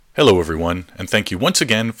Hello everyone, and thank you once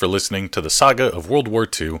again for listening to the Saga of World War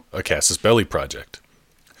II, a Casus Belli project.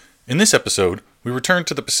 In this episode, we return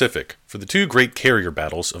to the Pacific for the two great carrier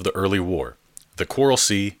battles of the early war, the Coral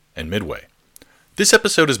Sea and Midway. This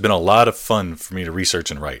episode has been a lot of fun for me to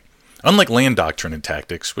research and write. Unlike land doctrine and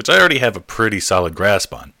tactics, which I already have a pretty solid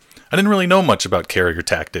grasp on, I didn't really know much about carrier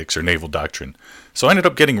tactics or naval doctrine, so I ended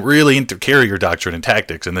up getting really into carrier doctrine and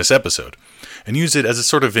tactics in this episode, and use it as a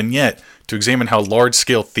sort of vignette to examine how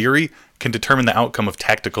large-scale theory can determine the outcome of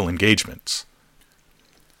tactical engagements.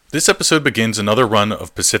 This episode begins another run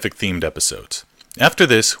of Pacific-themed episodes. After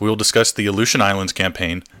this, we will discuss the Aleutian Islands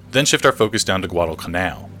campaign, then shift our focus down to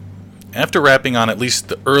Guadalcanal. After wrapping on at least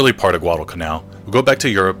the early part of Guadalcanal, we'll go back to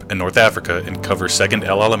Europe and North Africa and cover 2nd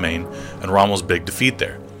El Alamein and Rommel's big defeat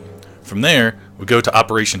there. From there, we go to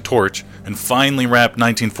Operation Torch and finally wrap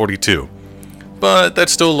 1942. But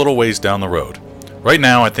that's still a little ways down the road. Right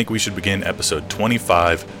now, I think we should begin episode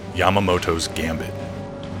 25, Yamamoto's Gambit.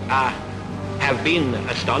 I have been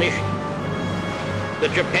astonished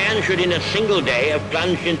that Japan should in a single day have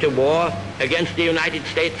plunged into war against the United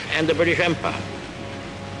States and the British Empire.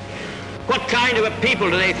 What kind of a people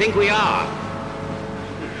do they think we are?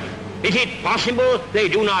 Is it possible they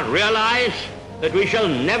do not realize that we shall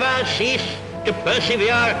never cease to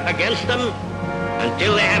persevere against them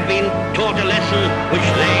until they have been taught a lesson which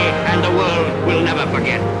they and the world will never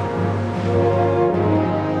forget?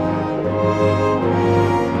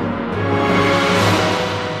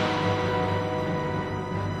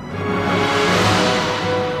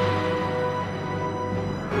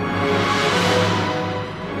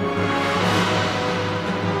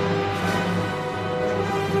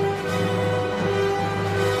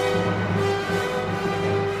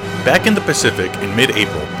 Back in the Pacific in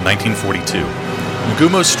mid-April 1942,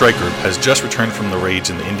 Nagumo's strike group has just returned from the raids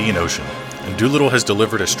in the Indian Ocean, and Doolittle has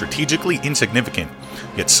delivered a strategically insignificant,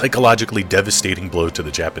 yet psychologically devastating blow to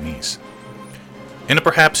the Japanese. In a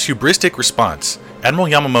perhaps hubristic response, Admiral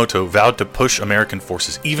Yamamoto vowed to push American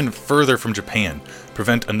forces even further from Japan,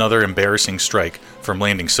 prevent another embarrassing strike from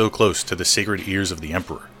landing so close to the sacred ears of the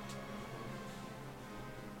Emperor.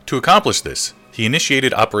 To accomplish this, he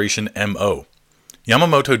initiated Operation M.O.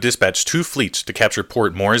 Yamamoto dispatched 2 fleets to capture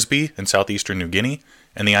Port Moresby in southeastern New Guinea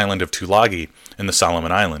and the island of Tulagi in the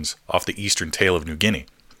Solomon Islands off the eastern tail of New Guinea.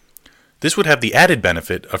 This would have the added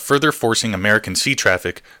benefit of further forcing American sea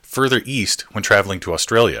traffic further east when traveling to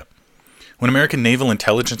Australia. When American naval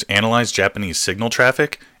intelligence analyzed Japanese signal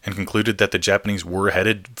traffic and concluded that the Japanese were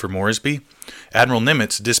headed for Moresby, Admiral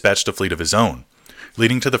Nimitz dispatched a fleet of his own,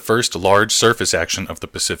 leading to the first large surface action of the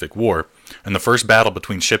Pacific War and the first battle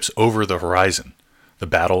between ships over the horizon, the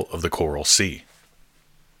Battle of the Coral Sea.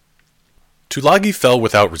 Tulagi fell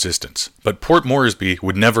without resistance, but Port Moresby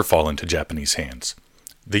would never fall into Japanese hands.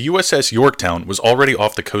 The USS Yorktown was already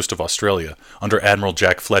off the coast of Australia under Admiral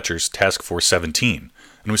Jack Fletcher's Task Force 17,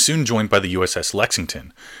 and was soon joined by the USS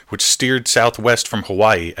Lexington, which steered southwest from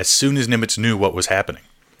Hawaii as soon as Nimitz knew what was happening.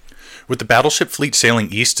 With the battleship fleet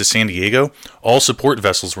sailing east to San Diego, all support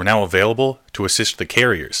vessels were now available to assist the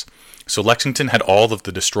carriers, so Lexington had all of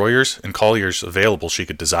the destroyers and colliers available she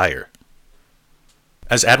could desire.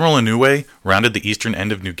 As Admiral Inouye rounded the eastern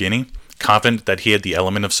end of New Guinea, confident that he had the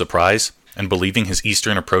element of surprise, and believing his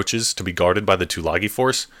eastern approaches to be guarded by the Tulagi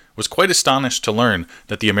force, was quite astonished to learn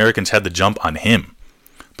that the Americans had the jump on him.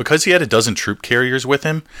 Because he had a dozen troop carriers with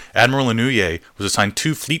him, Admiral Inouye was assigned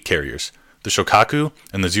 2 fleet carriers, the Shokaku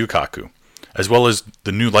and the Zukaku, as well as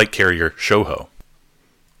the new light carrier Shoho.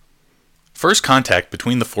 First contact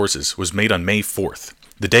between the forces was made on May 4th,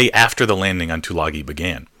 the day after the landing on Tulagi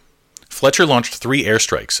began. Fletcher launched 3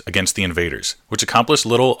 airstrikes against the invaders, which accomplished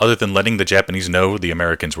little other than letting the Japanese know the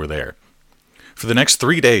Americans were there. For the next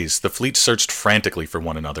 3 days, the fleets searched frantically for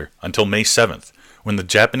one another until May 7th, when the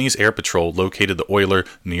Japanese air patrol located the oiler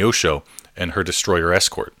Neosho and her destroyer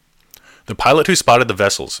escort. The pilot who spotted the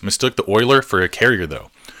vessels mistook the oiler for a carrier, though,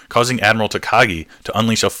 causing Admiral Takagi to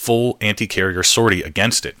unleash a full anti-carrier sortie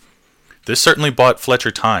against it. This certainly bought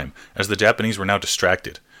Fletcher time, as the Japanese were now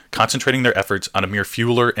distracted, concentrating their efforts on a mere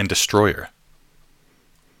fueler and destroyer.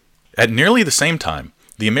 At nearly the same time,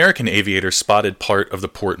 the American aviators spotted part of the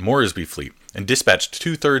Port Moresby fleet and dispatched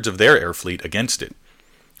 2/3 of their air fleet against it.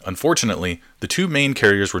 Unfortunately, the 2 main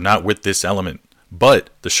carriers were not with this element,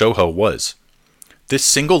 but the Shoho was. This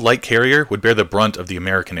single light carrier would bear the brunt of the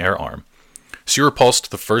American air arm. She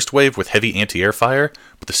repulsed the first wave with heavy anti-air fire,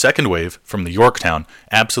 but the second wave, from the Yorktown,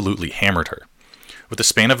 absolutely hammered her. With a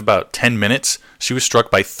span of about 10 minutes, she was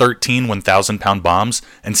struck by 13 1,000-pound bombs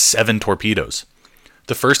and 7 torpedoes.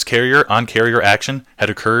 The first carrier-on-carrier action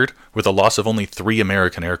had occurred with a loss of only 3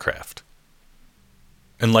 American aircraft.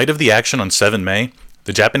 In light of the action on 7 May,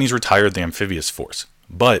 the Japanese retired the amphibious force,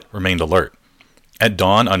 but remained alert. At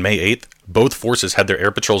dawn on May 8th, both forces had their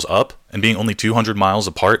air patrols up and, being only 200 miles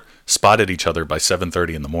apart, spotted each other by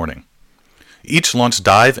 7:30 in the morning. Each launched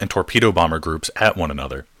dive and torpedo bomber groups at one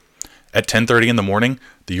another. At 10:30 in the morning,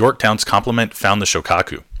 the Yorktown's complement found the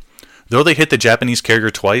Shokaku. Though they hit the Japanese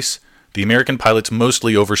carrier twice, the American pilots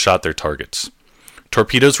mostly overshot their targets.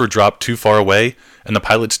 Torpedoes were dropped too far away, and the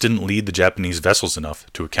pilots didn't lead the Japanese vessels enough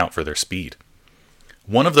to account for their speed.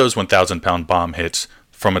 One of those 1,000-pound bomb hits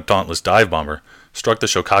from a Dauntless dive bomber struck the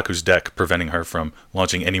Shokaku's deck, preventing her from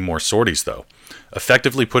launching any more sorties, though,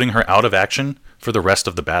 effectively putting her out of action for the rest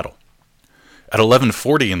of the battle. At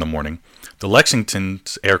 11:40 in the morning, the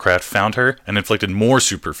Lexington's aircraft found her and inflicted more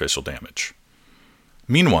superficial damage.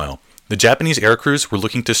 Meanwhile, the Japanese aircrews were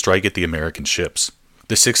looking to strike at the American ships.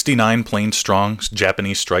 The 69-plane-strong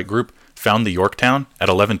Japanese strike group found the Yorktown at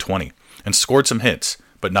 11:20 and scored some hits,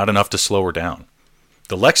 but not enough to slow her down.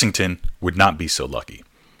 The Lexington would not be so lucky.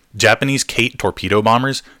 Japanese Kate torpedo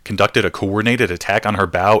bombers conducted a coordinated attack on her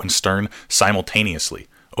bow and stern simultaneously,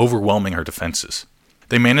 overwhelming her defenses.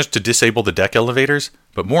 They managed to disable the deck elevators,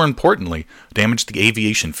 but more importantly, damaged the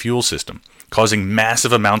aviation fuel system, causing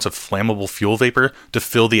massive amounts of flammable fuel vapor to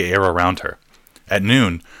fill the air around her. At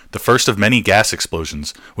noon, the first of many gas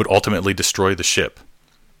explosions would ultimately destroy the ship.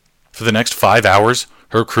 For the next 5 hours,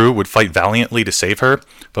 her crew would fight valiantly to save her,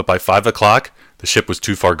 but by 5 o'clock, the ship was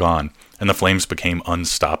too far gone, and the flames became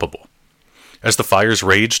unstoppable. As the fires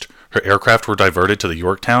raged, her aircraft were diverted to the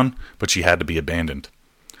Yorktown, but she had to be abandoned.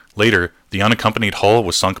 Later, the unaccompanied hull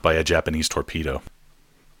was sunk by a Japanese torpedo.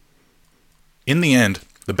 In the end,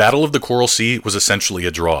 the Battle of the Coral Sea was essentially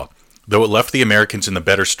a draw, though it left the Americans in the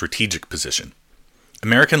better strategic position.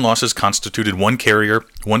 American losses constituted 1 carrier,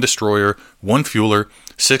 1 destroyer, 1 fueler,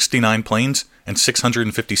 69 planes, and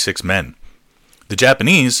 656 men. The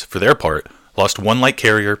Japanese, for their part, lost 1 light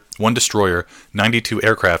carrier, 1 destroyer, 92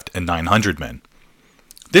 aircraft, and 900 men.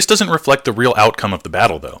 This doesn't reflect the real outcome of the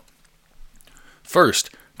battle, though. First,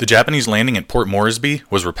 the Japanese landing at Port Moresby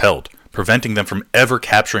was repelled, preventing them from ever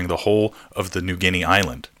capturing the whole of the New Guinea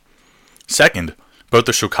island. Second, both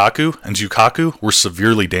the Shokaku and Jukaku were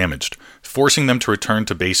severely damaged, forcing them to return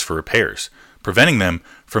to base for repairs, preventing them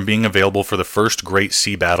from being available for the first great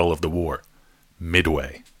sea battle of the war,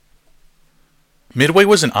 Midway. Midway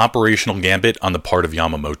was an operational gambit on the part of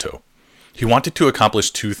Yamomoto. He wanted to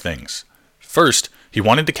accomplish 2 things. First, he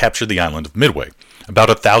wanted to capture the island of Midway, about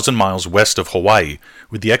 1,000 miles west of Hawaii,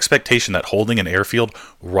 with the expectation that holding an airfield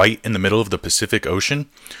right in the middle of the Pacific Ocean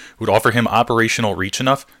would offer him operational reach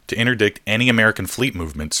enough to interdict any American fleet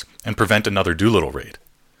movements and prevent another Doolittle raid.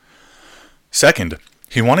 Second,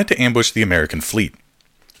 he wanted to ambush the American fleet.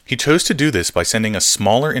 He chose to do this by sending a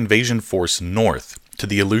smaller invasion force north to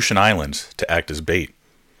the Aleutian Islands to act as bait.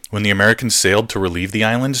 When the Americans sailed to relieve the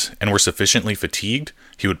islands and were sufficiently fatigued,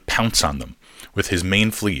 he would pounce on them, with his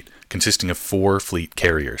main fleet consisting of 4 fleet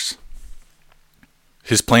carriers.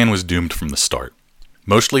 His plan was doomed from the start,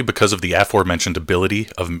 mostly because of the aforementioned ability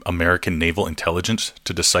of American naval intelligence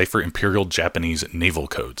to decipher Imperial Japanese naval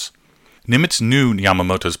codes. Nimitz knew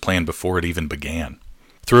Yamamoto's plan before it even began.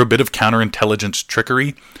 Through a bit of counterintelligence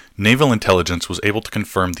trickery, naval intelligence was able to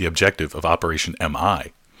confirm the objective of Operation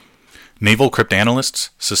MI. Naval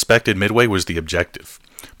cryptanalysts suspected Midway was the objective,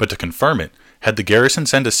 but to confirm it, had the garrison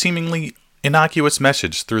send a seemingly innocuous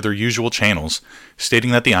message through their usual channels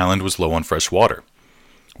stating that the island was low on fresh water.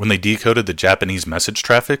 When they decoded the Japanese message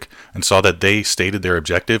traffic and saw that they stated their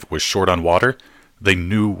objective was short on water, they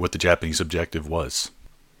knew what the Japanese objective was.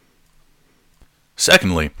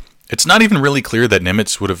 Secondly, it's not even really clear that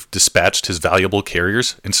Nimitz would have dispatched his valuable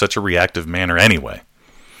carriers in such a reactive manner anyway.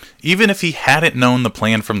 Even if he hadn't known the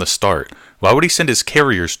plan from the start, why would he send his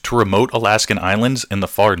carriers to remote Alaskan islands in the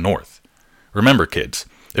far north? Remember, kids,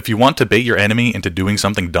 if you want to bait your enemy into doing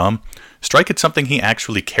something dumb, strike at something he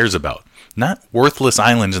actually cares about, not worthless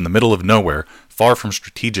islands in the middle of nowhere, far from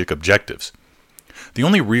strategic objectives. The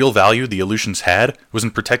only real value the Aleutians had was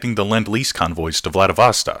in protecting the Lend-Lease convoys to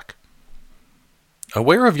Vladivostok.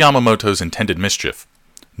 Aware of Yamamoto's intended mischief,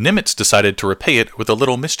 Nimitz decided to repay it with a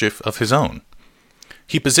little mischief of his own.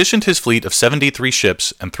 He positioned his fleet of 73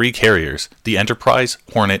 ships and 3 carriers, the Enterprise,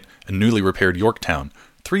 Hornet, and newly repaired Yorktown,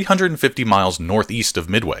 350 miles northeast of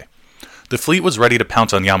Midway. The fleet was ready to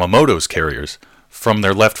pounce on Yamamoto's carriers from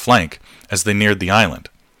their left flank as they neared the island.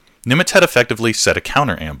 Nimitz had effectively set a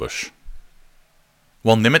counter-ambush.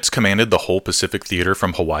 While Nimitz commanded the whole Pacific theater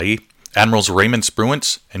from Hawaii, Admirals Raymond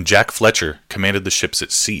Spruance and Jack Fletcher commanded the ships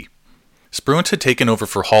at sea. Spruance had taken over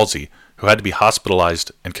for Halsey, who had to be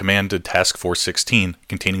hospitalized, and commanded Task Force 16,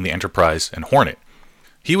 containing the Enterprise and Hornet.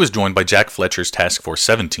 He was joined by Jack Fletcher's Task Force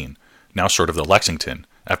 17, now short of the Lexington,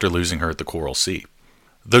 after losing her at the Coral Sea.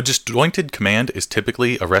 Though disjointed command is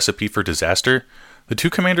typically a recipe for disaster, the two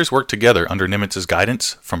commanders worked together under Nimitz's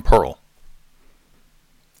guidance from Pearl.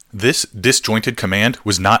 This disjointed command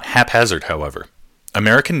was not haphazard, however.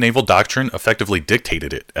 American naval doctrine effectively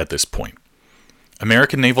dictated it at this point.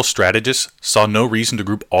 American naval strategists saw no reason to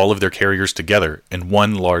group all of their carriers together in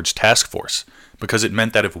one large task force, because it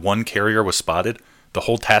meant that if one carrier was spotted, the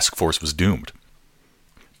whole task force was doomed.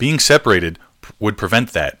 Being separated would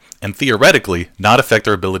prevent that, and theoretically not affect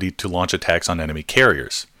their ability to launch attacks on enemy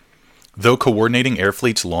carriers. Though coordinating air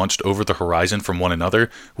fleets launched over the horizon from one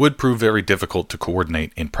another would prove very difficult to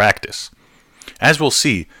coordinate in practice. As we'll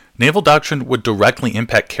see, naval doctrine would directly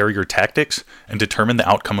impact carrier tactics and determine the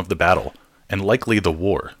outcome of the battle, and likely the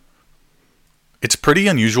war. It's pretty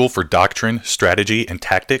unusual for doctrine, strategy, and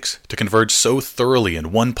tactics to converge so thoroughly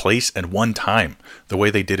in one place and one time, the way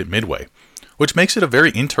they did at Midway, which makes it a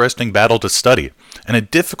very interesting battle to study, and a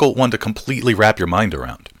difficult one to completely wrap your mind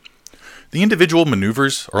around. The individual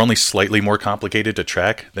maneuvers are only slightly more complicated to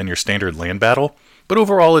track than your standard land battle, but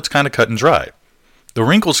overall it's kind of cut and dry. The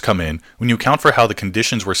wrinkles come in when you account for how the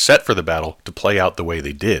conditions were set for the battle to play out the way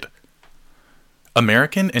they did.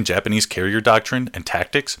 American and Japanese carrier doctrine and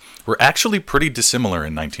tactics were actually pretty dissimilar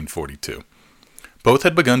in 1942. Both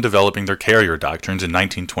had begun developing their carrier doctrines in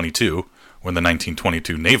 1922, when the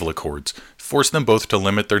 1922 Naval Accords forced them both to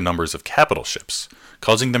limit their numbers of capital ships,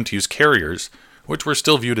 causing them to use carriers, which were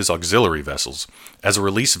still viewed as auxiliary vessels, as a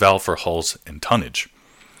release valve for hulls and tonnage.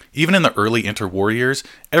 Even in the early interwar years,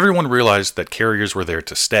 everyone realized that carriers were there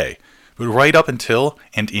to stay, but right up until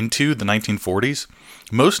and into the 1940s,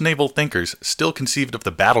 most naval thinkers still conceived of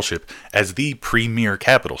the battleship as the premier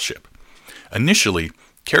capital ship. Initially,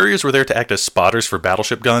 carriers were there to act as spotters for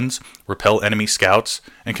battleship guns, repel enemy scouts,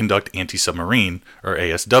 and conduct anti-submarine, or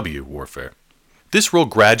ASW, warfare. This role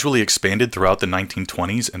gradually expanded throughout the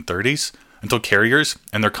 1920s and 30s, until carriers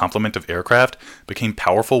and their complement of aircraft became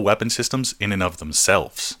powerful weapon systems in and of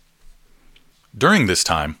themselves. During this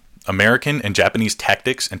time, American and Japanese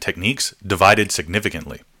tactics and techniques divided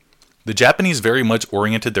significantly. The Japanese very much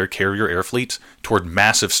oriented their carrier air fleets toward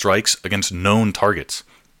massive strikes against known targets.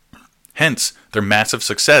 Hence, their massive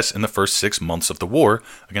success in the first 6 months of the war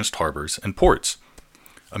against harbors and ports.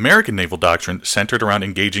 American naval doctrine centered around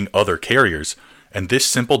engaging other carriers, and this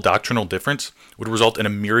simple doctrinal difference would result in a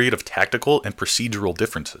myriad of tactical and procedural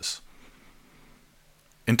differences.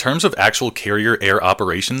 In terms of actual carrier air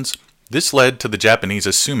operations, this led to the Japanese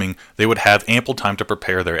assuming they would have ample time to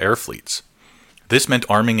prepare their air fleets. This meant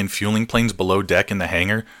arming and fueling planes below deck in the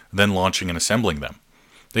hangar, then launching and assembling them.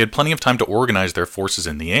 They had plenty of time to organize their forces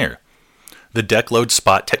in the air. The deck load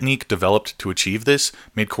spot technique developed to achieve this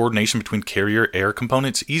made coordination between carrier air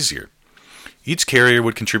components easier. Each carrier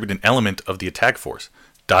would contribute an element of the attack force: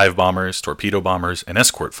 dive bombers, torpedo bombers, and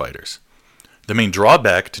escort fighters. The main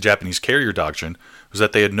drawback to Japanese carrier doctrine was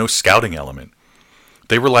that they had no scouting element.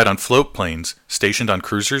 They relied on float planes stationed on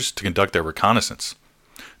cruisers to conduct their reconnaissance.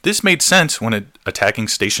 This made sense when attacking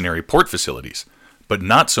stationary port facilities, but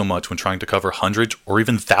not so much when trying to cover hundreds or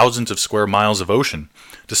even thousands of square miles of ocean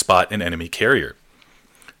to spot an enemy carrier.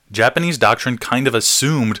 Japanese doctrine kind of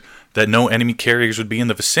assumed that no enemy carriers would be in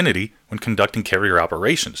the vicinity when conducting carrier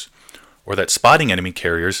operations, or that spotting enemy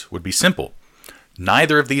carriers would be simple.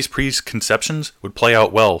 Neither of these preconceptions would play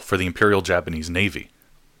out well for the Imperial Japanese Navy.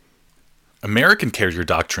 American carrier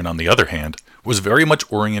doctrine, on the other hand, was very much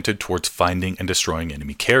oriented towards finding and destroying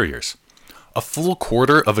enemy carriers. A full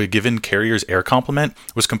quarter of a given carrier's air complement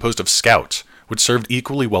was composed of scouts, which served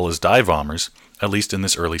equally well as dive bombers, at least in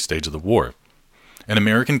this early stage of the war. An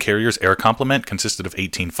American carrier's air complement consisted of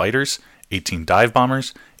 18 fighters, 18 dive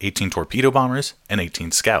bombers, 18 torpedo bombers, and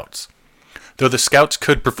 18 scouts. Though the scouts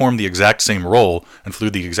could perform the exact same role and flew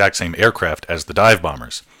the exact same aircraft as the dive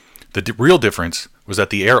bombers, the real difference was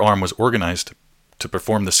that the air arm was organized to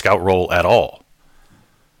perform the scout role at all.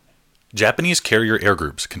 Japanese carrier air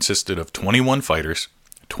groups consisted of 21 fighters,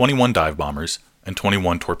 21 dive bombers, and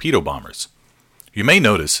 21 torpedo bombers. You may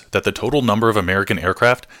notice that the total number of American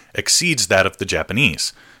aircraft exceeds that of the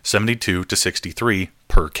Japanese, 72 to 63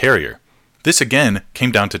 per carrier. This again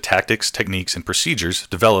came down to tactics, techniques, and procedures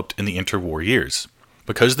developed in the interwar years.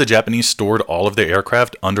 Because the Japanese stored all of their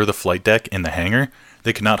aircraft under the flight deck in the hangar,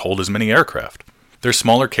 they could not hold as many aircraft. Their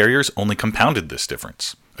smaller carriers only compounded this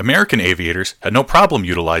difference. American aviators had no problem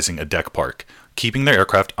utilizing a deck park, keeping their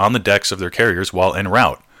aircraft on the decks of their carriers while en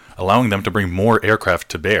route, allowing them to bring more aircraft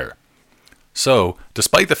to bear. So,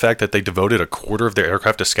 despite the fact that they devoted a quarter of their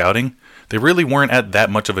aircraft to scouting, they really weren't at that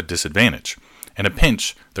much of a disadvantage. In a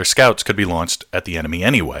pinch, their scouts could be launched at the enemy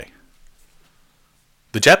anyway.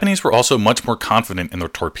 The Japanese were also much more confident in their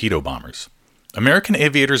torpedo bombers. American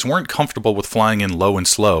aviators weren't comfortable with flying in low and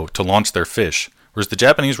slow to launch their fish, whereas the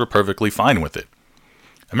Japanese were perfectly fine with it.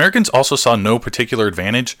 Americans also saw no particular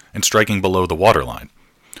advantage in striking below the waterline.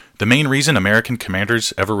 The main reason American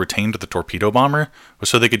commanders ever retained the torpedo bomber was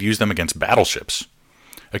so they could use them against battleships.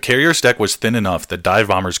 A carrier's deck was thin enough that dive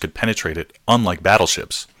bombers could penetrate it, unlike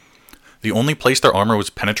battleships. The only place their armor was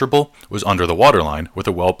penetrable was under the waterline with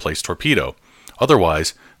a well-placed torpedo.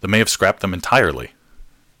 Otherwise, they may have scrapped them entirely.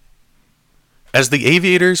 As the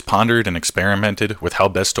aviators pondered and experimented with how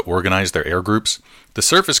best to organize their air groups, the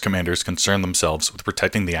surface commanders concerned themselves with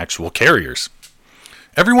protecting the actual carriers.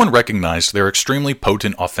 Everyone recognized their extremely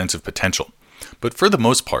potent offensive potential, but for the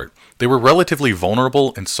most part, they were relatively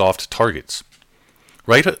vulnerable and soft targets.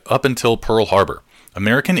 Right up until Pearl Harbor,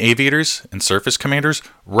 American aviators and surface commanders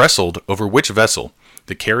wrestled over which vessel,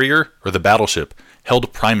 the carrier or the battleship,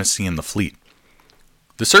 held primacy in the fleet.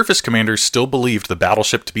 The surface commanders still believed the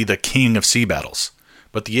battleship to be the king of sea battles,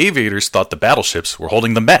 but the aviators thought the battleships were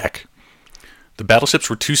holding them back. The battleships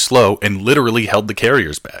were too slow and literally held the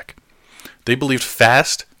carriers back. They believed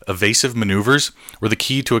fast, evasive maneuvers were the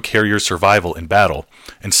key to a carrier's survival in battle,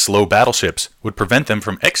 and slow battleships would prevent them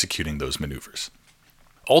from executing those maneuvers.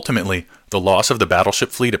 Ultimately, the loss of the battleship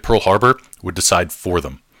fleet at Pearl Harbor would decide for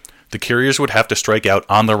them. The carriers would have to strike out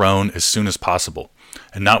on their own as soon as possible,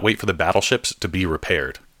 and not wait for the battleships to be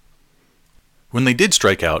repaired. When they did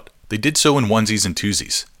strike out, they did so in onesies and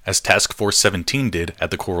twosies, as Task Force 17 did at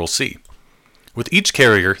the Coral Sea. With each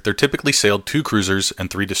carrier, there typically sailed 2 cruisers and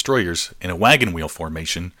 3 destroyers in a wagon wheel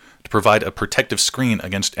formation to provide a protective screen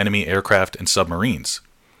against enemy aircraft and submarines.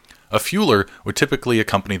 A fueler would typically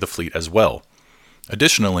accompany the fleet as well.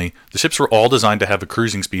 Additionally, the ships were all designed to have a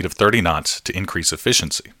cruising speed of 30 knots to increase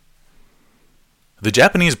efficiency. The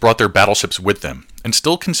Japanese brought their battleships with them, and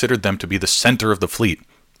still considered them to be the center of the fleet,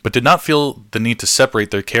 but did not feel the need to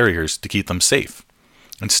separate their carriers to keep them safe.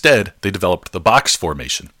 Instead, they developed the box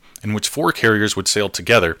formation, in which 4 carriers would sail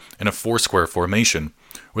together in a 4-square formation,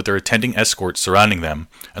 with their attending escorts surrounding them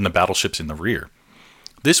and the battleships in the rear.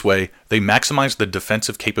 This way, they maximized the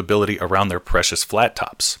defensive capability around their precious flat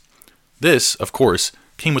tops. This, of course,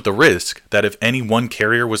 came with the risk that if any one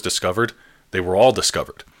carrier was discovered, they were all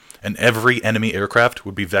discovered, and every enemy aircraft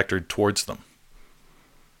would be vectored towards them.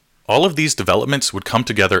 All of these developments would come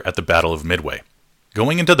together at the Battle of Midway.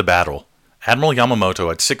 Going into the battle, Admiral Yamomoto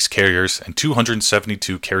had 6 carriers and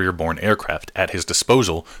 272 carrier-borne aircraft at his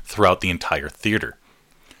disposal throughout the entire theater.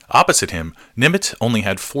 Opposite him, Nimitz only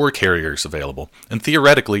had 4 carriers available, and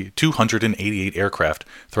theoretically 288 aircraft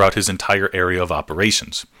throughout his entire area of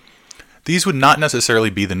operations. These would not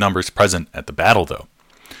necessarily be the numbers present at the battle, though.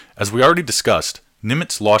 As we already discussed,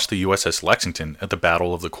 Nimitz lost the USS Lexington at the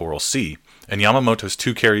Battle of the Coral Sea, and Yamamoto's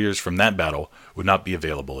 2 carriers from that battle would not be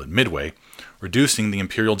available at Midway, reducing the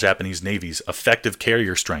Imperial Japanese Navy's effective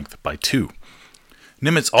carrier strength by 2.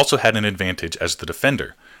 Nimitz also had an advantage as the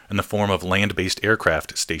defender, in the form of land-based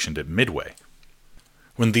aircraft stationed at Midway.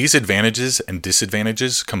 When these advantages and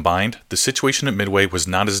disadvantages combined, the situation at Midway was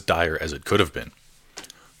not as dire as it could have been.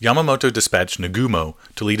 Yamamoto dispatched Nagumo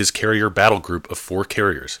to lead his carrier battle group of 4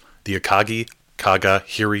 carriers, the Akagi, Kaga,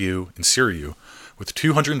 Hiryu, and Shiryu, with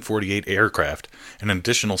 248 aircraft and an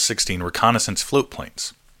additional 16 reconnaissance float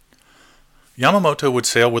planes. Yamamoto would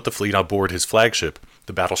sail with the fleet aboard his flagship,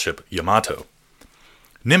 the battleship Yamato.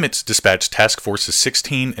 Nimitz dispatched Task Forces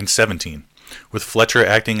 16 and 17, with Fletcher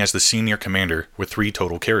acting as the senior commander with 3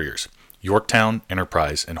 total carriers, Yorktown,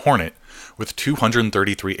 Enterprise, and Hornet, with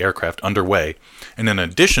 233 aircraft underway and an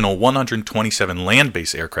additional 127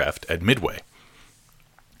 land-based aircraft at Midway.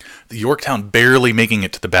 The Yorktown barely making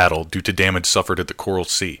it to the battle due to damage suffered at the Coral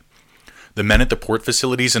Sea. The men at the port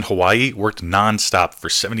facilities in Hawaii worked non-stop for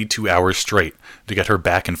 72 hours straight to get her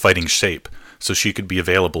back in fighting shape so she could be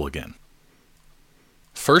available again.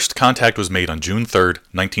 First contact was made on June 3,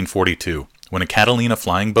 1942, when a Catalina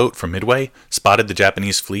flying boat from Midway spotted the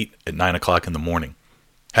Japanese fleet at 9 o'clock in the morning.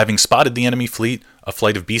 Having spotted the enemy fleet, a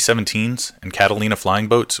flight of B-17s and Catalina flying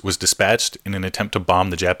boats was dispatched in an attempt to bomb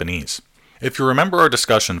the Japanese. If you remember our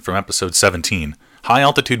discussion from episode 17,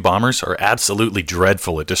 high-altitude bombers are absolutely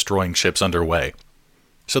dreadful at destroying ships underway.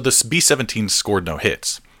 So the B-17s scored no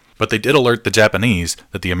hits, but they did alert the Japanese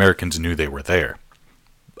that the Americans knew they were there.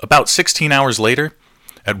 About 16 hours later,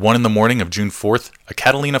 at 1 in the morning of June 4th, a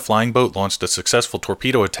Catalina flying boat launched a successful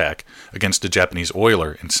torpedo attack against a Japanese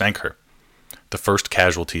oiler and sank her, the first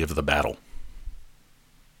casualty of the battle.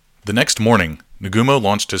 The next morning, Nagumo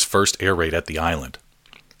launched his first air raid at the island.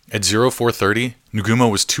 At 0430,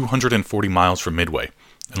 Nagumo was 240 miles from Midway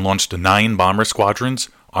and launched 9 bomber squadrons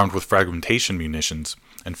armed with fragmentation munitions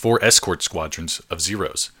and 4 escort squadrons of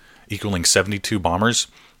Zeros, equaling 72 bombers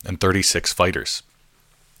and 36 fighters.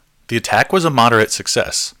 The attack was a moderate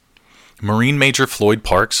success. Marine Major Floyd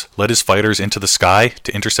Parks led his fighters into the sky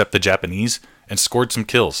to intercept the Japanese and scored some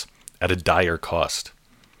kills at a dire cost.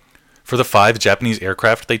 For the 5 Japanese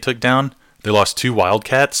aircraft they took down, they lost 2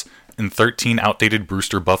 Wildcats and 13 outdated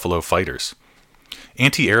Brewster Buffalo fighters.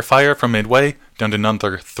 Anti-air fire from Midway downed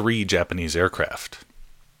another 3 Japanese aircraft.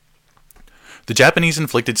 The Japanese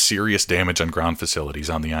inflicted serious damage on ground facilities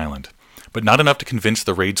on the island, but not enough to convince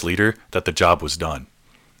the raid's leader that the job was done.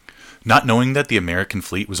 Not knowing that the American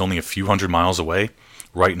fleet was only a few hundred miles away,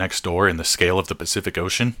 right next door in the scale of the Pacific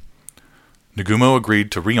Ocean, Nagumo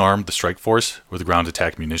agreed to rearm the strike force with ground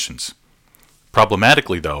attack munitions.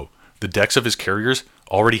 Problematically, though, the decks of his carriers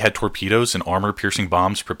already had torpedoes and armor-piercing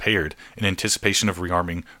bombs prepared in anticipation of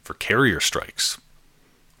rearming for carrier strikes.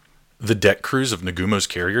 The deck crews of Nagumo's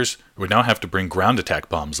carriers would now have to bring ground attack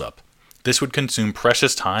bombs up. This would consume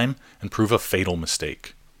precious time and prove a fatal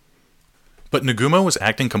mistake. But Nagumo was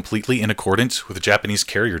acting completely in accordance with the Japanese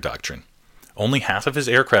carrier doctrine. Only half of his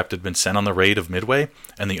aircraft had been sent on the raid of Midway,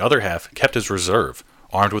 and the other half kept as reserve,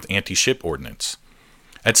 armed with anti-ship ordnance.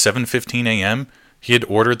 At 7:15 a.m., he had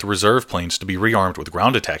ordered the reserve planes to be rearmed with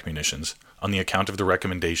ground attack munitions on the account of the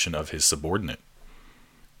recommendation of his subordinate.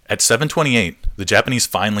 At 7:28, the Japanese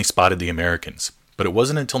finally spotted the Americans, but it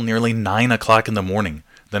wasn't until nearly 9 o'clock in the morning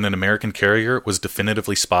that an American carrier was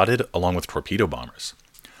definitively spotted along with torpedo bombers.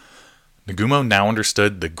 Nagumo now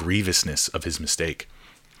understood the grievousness of his mistake.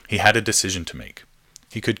 He had a decision to make.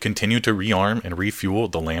 He could continue to rearm and refuel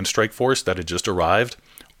the land strike force that had just arrived,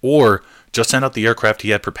 or just send out the aircraft he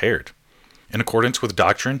had prepared. In accordance with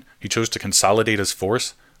doctrine, he chose to consolidate his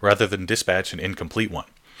force rather than dispatch an incomplete one,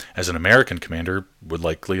 as an American commander would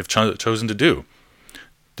likely have chosen to do.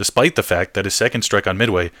 Despite the fact that his second strike on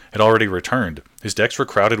Midway had already returned, his decks were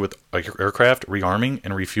crowded with aircraft rearming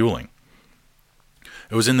and refueling.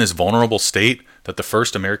 It was in this vulnerable state that the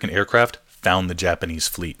first American aircraft found the Japanese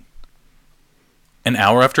fleet. An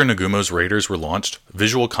hour after Nagumo's raiders were launched,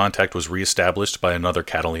 visual contact was re-established by another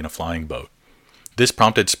Catalina flying boat. This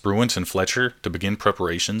prompted Spruance and Fletcher to begin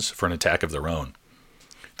preparations for an attack of their own.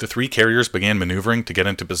 The 3 carriers began maneuvering to get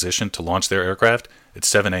into position to launch their aircraft at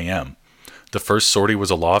 7 a.m. The first sortie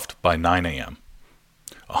was aloft by 9 a.m.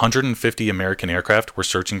 150 American aircraft were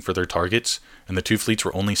searching for their targets, and the 2 fleets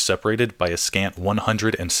were only separated by a scant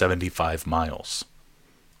 175 miles.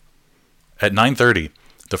 At 9:30,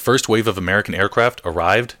 the first wave of American aircraft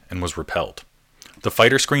arrived and was repelled. The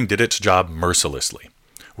fighter screen did its job mercilessly.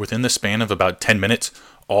 Within the span of about 10 minutes,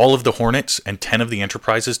 all of the Hornets and 10 of the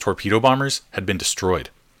Enterprise's torpedo bombers had been destroyed.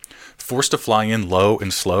 Forced to fly in low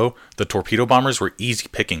and slow, the torpedo bombers were easy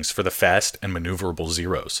pickings for the fast and maneuverable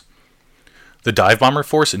Zeros. The dive bomber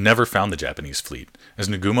force never found the Japanese fleet, as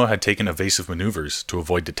Nagumo had taken evasive maneuvers to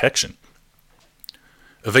avoid detection.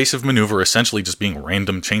 Evasive maneuver essentially just being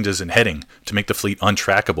random changes in heading to make the fleet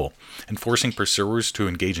untrackable, and forcing pursuers to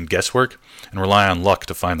engage in guesswork and rely on luck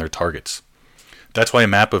to find their targets. That's why a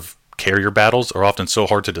map of carrier battles are often so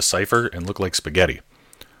hard to decipher and look like spaghetti.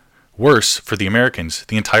 Worse, for the Americans,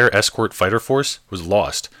 the entire escort fighter force was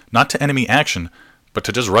lost, not to enemy action, but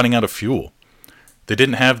to just running out of fuel. They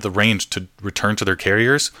didn't have the range to return to their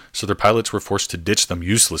carriers, so their pilots were forced to ditch them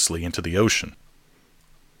uselessly into the ocean.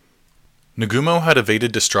 Nagumo had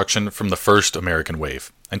evaded destruction from the first American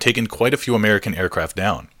wave, and taken quite a few American aircraft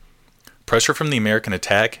down. Pressure from the American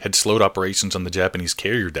attack had slowed operations on the Japanese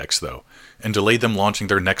carrier decks, though, and delayed them launching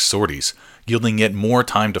their next sorties, yielding yet more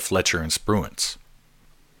time to Fletcher and Spruance.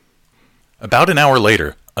 About an hour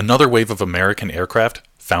later, another wave of American aircraft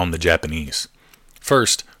found the Japanese.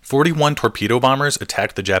 First, 41 torpedo bombers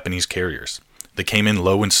attacked the Japanese carriers. They came in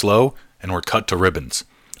low and slow, and were cut to ribbons.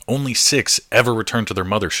 Only 6 ever returned to their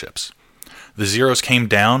motherships. The Zeros came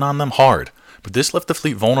down on them hard, but this left the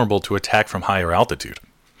fleet vulnerable to attack from higher altitude.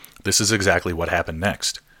 This is exactly what happened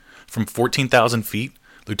next. From 14,000 feet,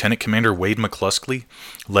 Lieutenant Commander Wade McCluskey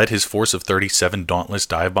led his force of 37 Dauntless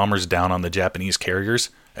dive bombers down on the Japanese carriers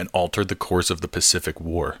and altered the course of the Pacific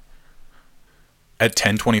War. At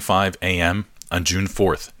 10:25 a.m. on June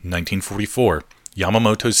 4th, 1944,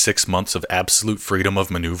 Yamamoto's 6 months of absolute freedom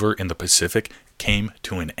of maneuver in the Pacific came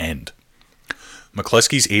to an end.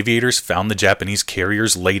 McCluskey's aviators found the Japanese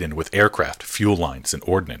carriers laden with aircraft, fuel lines, and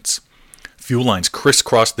ordnance. Fuel lines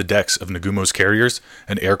crisscrossed the decks of Nagumo's carriers,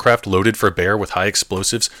 and aircraft loaded for bear with high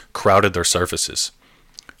explosives crowded their surfaces.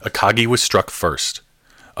 Akagi was struck first.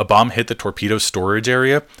 A bomb hit the torpedo storage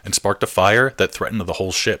area and sparked a fire that threatened the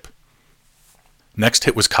whole ship. Next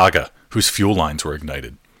hit was Kaga, whose fuel lines were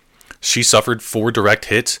ignited. She suffered 4 direct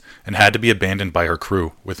hits and had to be abandoned by her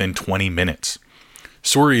crew within 20 minutes.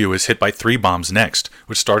 Soryu was hit by 3 bombs next,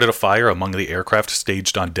 which started a fire among the aircraft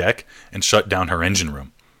staged on deck and shut down her engine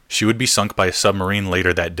room. She would be sunk by a submarine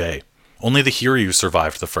later that day. Only the Hiryu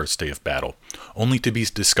survived the first day of battle, only to be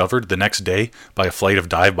discovered the next day by a flight of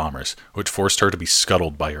dive bombers, which forced her to be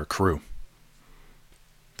scuttled by her crew.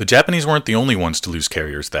 The Japanese weren't the only ones to lose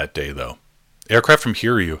carriers that day, though. Aircraft from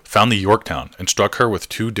Hiryu found the Yorktown and struck her with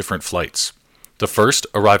 2 different flights. The first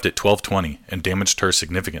arrived at 12:20 and damaged her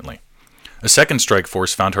significantly. A second strike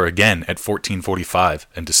force found her again at 14:45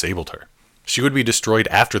 and disabled her. She would be destroyed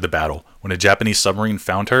after the battle when a Japanese submarine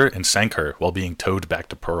found her and sank her while being towed back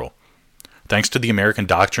to Pearl. Thanks to the American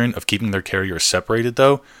doctrine of keeping their carriers separated,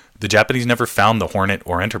 though, the Japanese never found the Hornet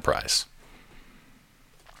or Enterprise.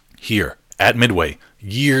 Here, at Midway,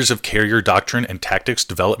 years of carrier doctrine and tactics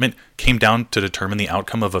development came down to determine the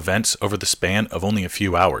outcome of events over the span of only a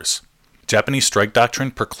few hours. Japanese strike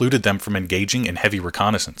doctrine precluded them from engaging in heavy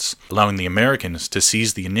reconnaissance, allowing the Americans to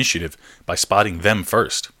seize the initiative by spotting them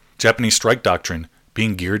first. Japanese strike doctrine,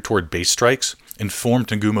 being geared toward base strikes, informed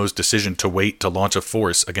Nagumo's decision to wait to launch a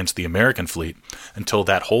force against the American fleet until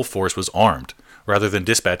that whole force was armed, rather than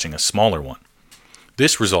dispatching a smaller one.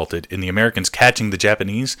 This resulted in the Americans catching the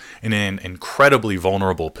Japanese in an incredibly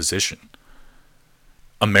vulnerable position.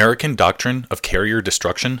 American doctrine of carrier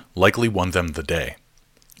destruction likely won them the day.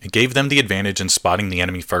 It gave them the advantage in spotting the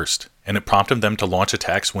enemy first, and it prompted them to launch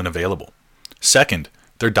attacks when available. Second,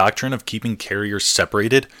 their doctrine of keeping carriers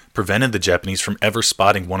separated prevented the Japanese from ever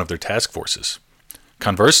spotting one of their task forces.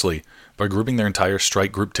 Conversely, by grouping their entire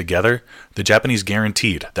strike group together, the Japanese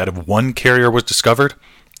guaranteed that if one carrier was discovered,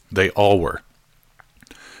 they all were.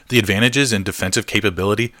 The advantages in defensive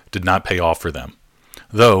capability did not pay off for them,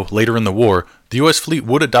 though later in the war, the U.S. fleet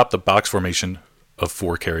would adopt the box formation of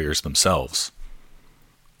 4 carriers themselves.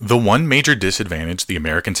 The one major disadvantage the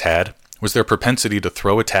Americans had was their propensity to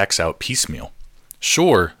throw attacks out piecemeal.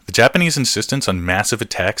 Sure, the Japanese insistence on massive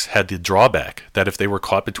attacks had the drawback that if they were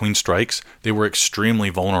caught between strikes, they were extremely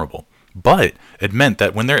vulnerable. But it meant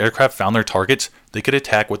that when their aircraft found their targets, they could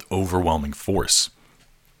attack with overwhelming force.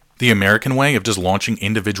 The American way of just launching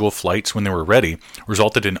individual flights when they were ready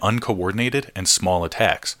resulted in uncoordinated and small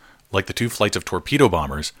attacks, like the 2 flights of torpedo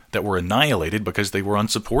bombers that were annihilated because they were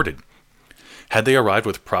unsupported. Had they arrived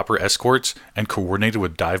with proper escorts and coordinated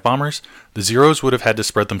with dive bombers, the Zeros would have had to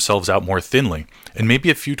spread themselves out more thinly, and maybe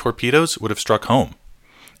a few torpedoes would have struck home.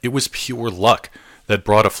 It was pure luck that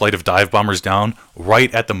brought a flight of dive bombers down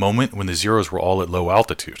right at the moment when the Zeros were all at low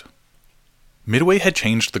altitude. Midway had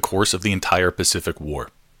changed the course of the entire Pacific War.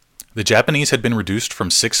 The Japanese had been reduced from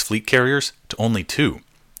 6 fleet carriers to only 2,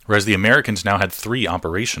 whereas the Americans now had 3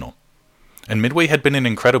 operational. And Midway had been an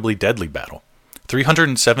incredibly deadly battle.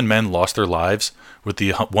 307 men lost their lives with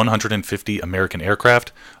the 150 American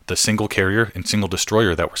aircraft, the single carrier and single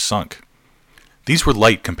destroyer that were sunk. These were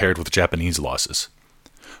light compared with Japanese losses.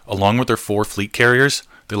 Along with their 4 fleet carriers,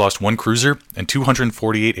 they lost 1 cruiser and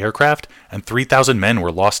 248 aircraft, and 3,000 men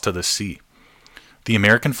were lost to the sea. The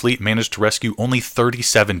American fleet managed to rescue only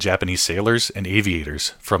 37 Japanese sailors and aviators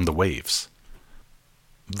from the waves.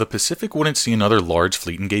 The Pacific wouldn't see another large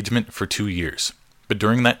fleet engagement for 2 years. But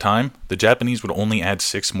during that time, the Japanese would only add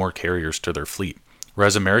 6 more carriers to their fleet,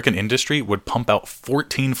 whereas American industry would pump out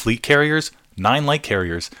 14 fleet carriers, 9 light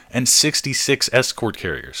carriers, and 66 escort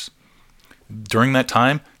carriers. During that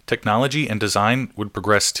time, technology and design would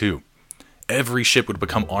progress too. Every ship would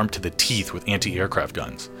become armed to the teeth with anti-aircraft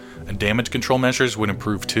guns, and damage control measures would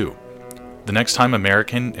improve too. The next time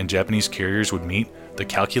American and Japanese carriers would meet, the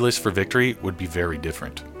calculus for victory would be very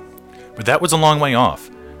different. But that was a long way off,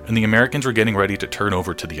 and the Americans were getting ready to turn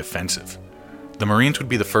over to the offensive. The Marines would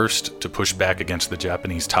be the first to push back against the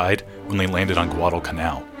Japanese tide when they landed on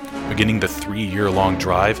Guadalcanal, beginning the 3-year-long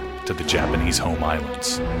drive to the Japanese home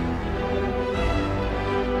islands.